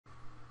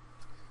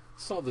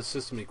Solve the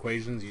system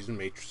equations using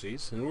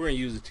matrices, and we're going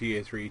to use the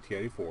TA3,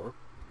 TA4.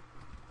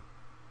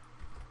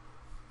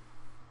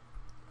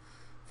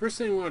 First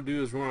thing we want to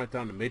do is we want to write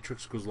down the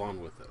matrix goes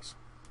along with this.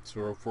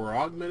 So for our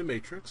augmented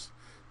matrix,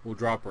 we'll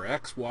drop our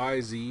x,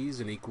 y, z's,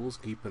 and equals,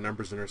 keep the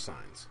numbers in their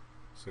signs.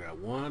 So we got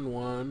 1,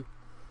 1,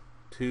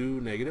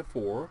 2, negative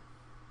 4,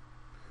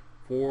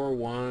 4,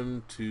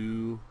 1,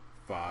 2,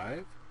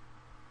 5,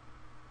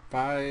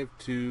 5,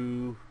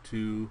 2,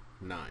 2,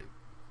 9.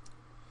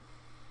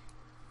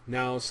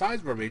 Now,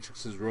 size of our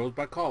matrix is rows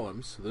by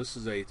columns, so this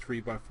is a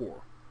 3 by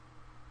 4.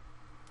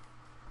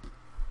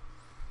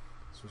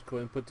 So let's go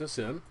ahead and put this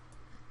in.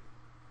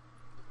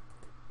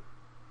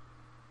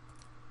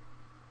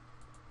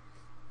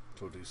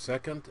 So we'll do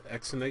second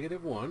x and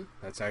negative 1.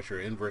 That's actually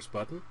our inverse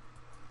button.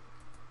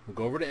 We'll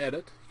go over to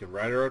edit. You can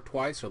right arrow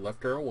twice or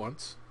left arrow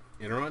once.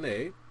 Enter on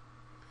A.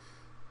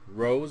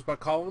 Rows by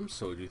columns,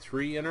 so we'll do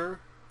 3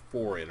 enter,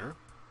 4 enter.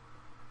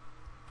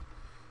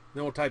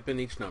 Then we'll type in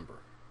each number,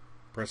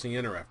 pressing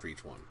enter after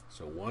each one.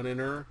 So 1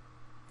 enter,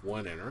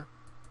 1 enter,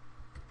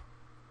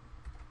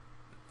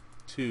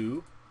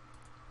 2,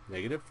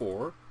 negative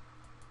 4,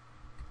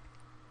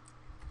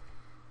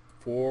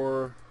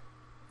 4,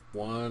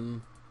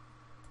 1,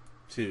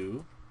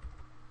 2,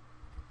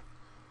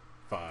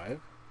 5,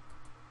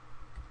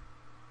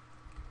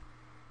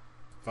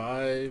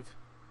 5,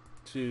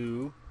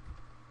 2,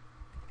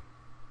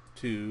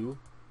 2,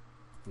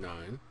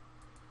 9.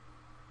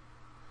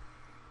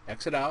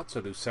 Exit out,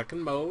 so do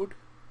second mode.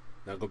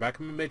 Now go back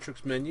in the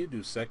matrix menu,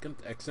 do second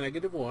x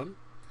negative 1.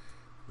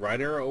 Right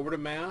arrow over to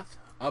math,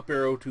 up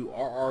arrow to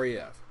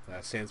RREF.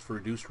 That stands for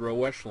reduced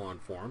row echelon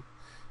form.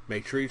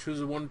 Make sure you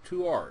choose one of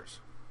 2 R's.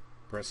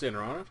 Press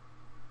enter on it.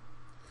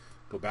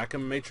 Go back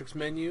in the matrix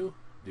menu,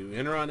 do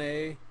enter on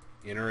A,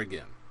 enter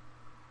again.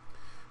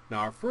 Now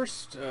our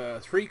first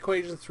 3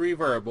 equations, 3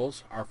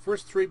 variables, our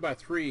first 3 by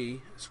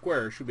 3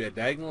 square should be a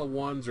diagonal of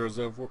 1, 0,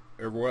 0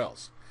 everywhere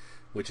else,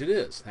 which it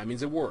is. That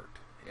means it worked.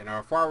 And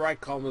our far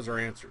right column is our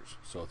answers.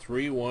 So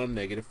 3, 1,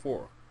 negative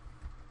 4.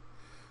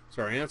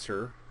 So our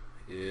answer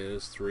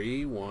is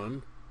 3,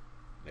 1,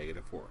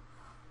 negative 4.